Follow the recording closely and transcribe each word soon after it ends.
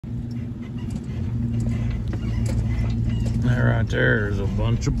right there's a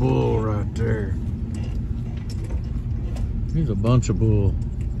bunch of bull right there. He's a bunch of bull.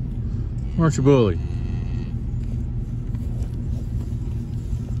 Aren't you, Bully?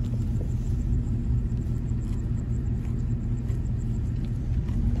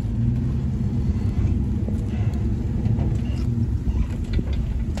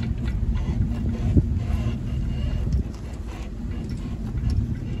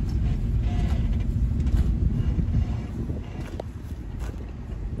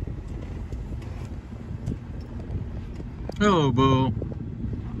 Hello, bull.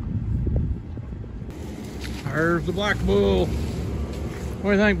 There's the black bull.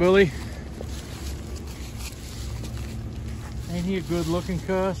 What do you think, Bully? Ain't he a good looking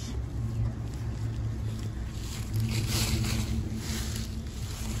cuss?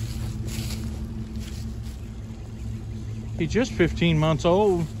 He's just 15 months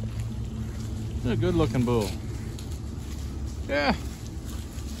old. He's a good looking bull. Yeah.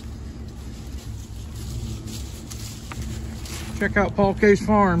 Check out Paul Case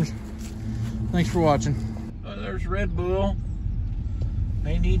Farms. Thanks for watching. Oh, there's Red Bull.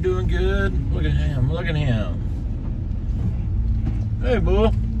 Ain't he doing good? Look at him, look at him. Hey,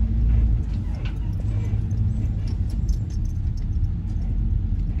 Bull.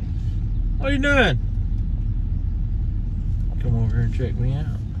 What are you doing? Come over here and check me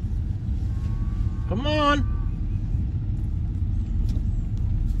out. Come on.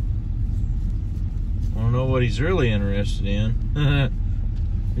 I don't know what he's really interested in.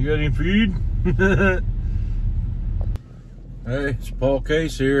 You got any feed? Hey, it's Paul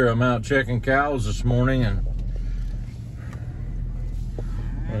Case here. I'm out checking cows this morning and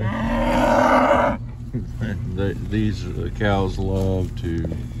these cows love to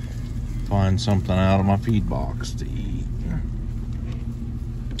find something out of my feed box to eat.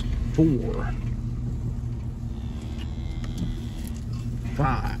 4,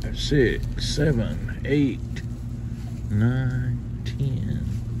 5, 6, 7, 8, 9, 10,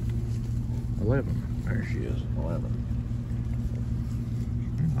 11. There she is, 11.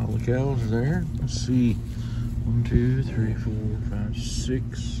 All the cows are there. Let's see. 1, 2, 3, 4, 5,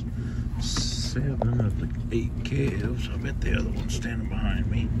 6, 7 of the 8 calves. I bet the other one's standing behind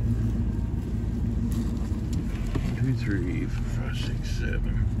me. 1, 2, 3, 4, 5, 6,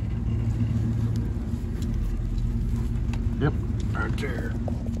 7. Yep, right there.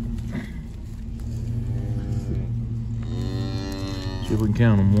 See if we can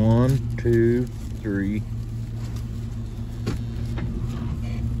count them. 1, 2, 3.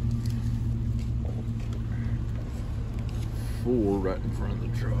 4 right in front of the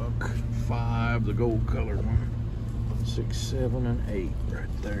truck. 5, the gold colored one. 6, 7, and 8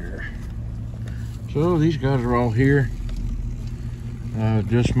 right there. So these guys are all here.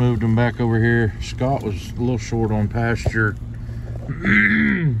 Just moved them back over here. Scott was a little short on pasture.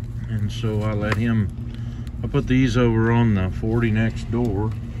 And so I let him, I put these over on the 40 next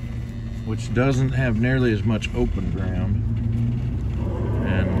door, which doesn't have nearly as much open ground,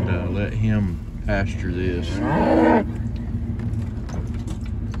 and let him pasture this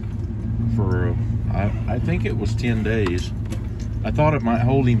for, I think it was 10 days. I thought it might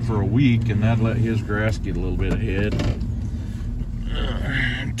hold him for a week, and that'd let his grass get a little bit ahead.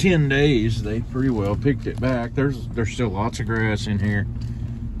 10 days, they pretty well picked it back. There's still lots of grass in here.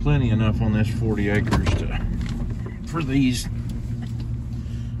 Plenty enough on this 40 acres for these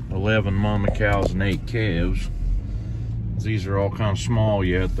 11 mama cows and 8 calves. These are all kind of small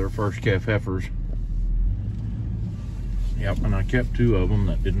yet. They're first calf heifers. Yep, and I kept 2 of them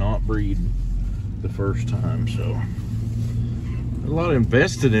that did not breed the first time, so a lot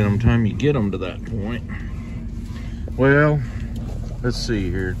invested in them time you get them to that point. Well, let's see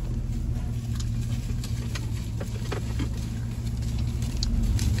here.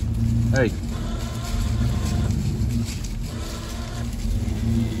 Hey.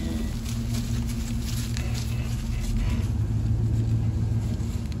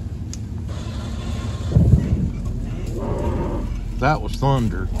 That was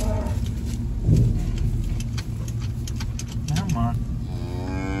thunder. Never mind.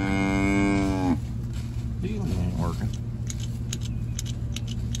 Deal ain't working.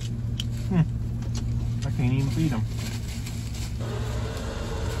 I can't even feed them.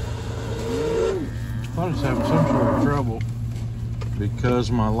 Thought I was having some sort of trouble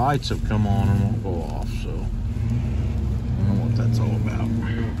because my lights have come on and won't go off, so I don't know what that's all about.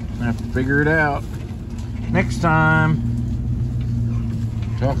 I have to figure it out next time.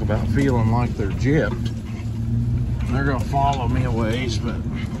 Talk about feeling like they're gypped. They're gonna follow me a ways, but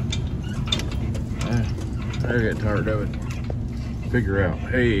I get tired of it. Figure out,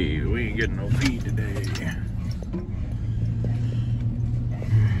 hey, we ain't getting no feed today.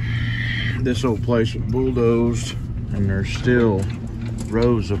 this old place was bulldozed, and there's still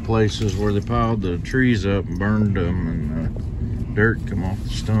rows of places where they piled the trees up and burned them, and dirt come off the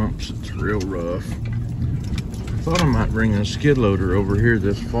stumps. It's real rough. I thought I might bring a skid loader over here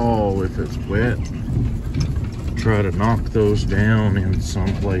this fall if it's wet. Try to knock those down in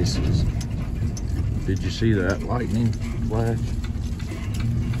some places. Did you see that lightning flash?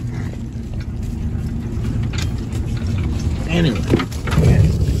 Anyway,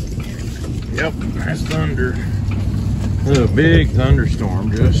 yep, that's thunder. A big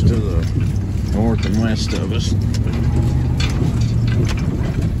thunderstorm just to the north and west of us.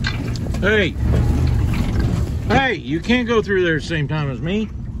 Hey, hey, you can't go through there at the same time as me.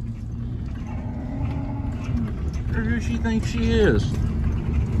 Who does she think she is?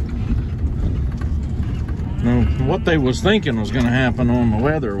 Now, what they was thinking was going to happen on the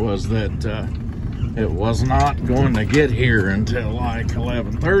weather was that it was not going to get here until like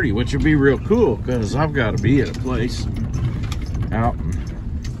 11:30, which would be real cool because I've got to be at a place out and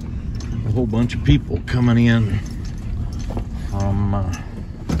a whole bunch of people coming in from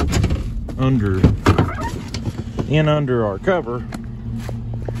under our cover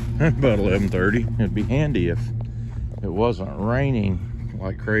at about 11:30. It'd be handy if it wasn't raining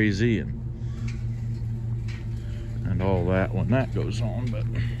like crazy and all that when that goes on, but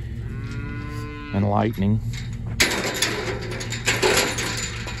and lightning.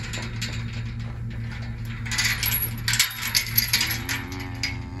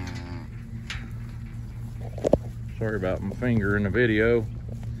 Sorry about my finger in the video.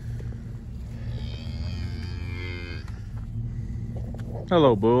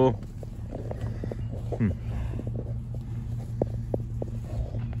 Hello, bull.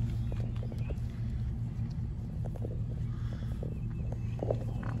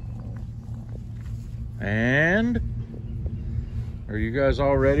 And are you guys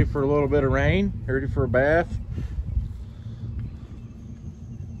all ready for a little bit of rain? Ready for a bath?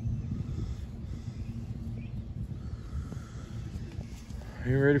 Are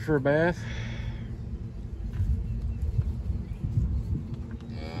you ready for a bath?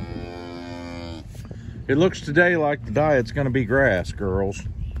 It looks today like the diet's gonna be grass, girls.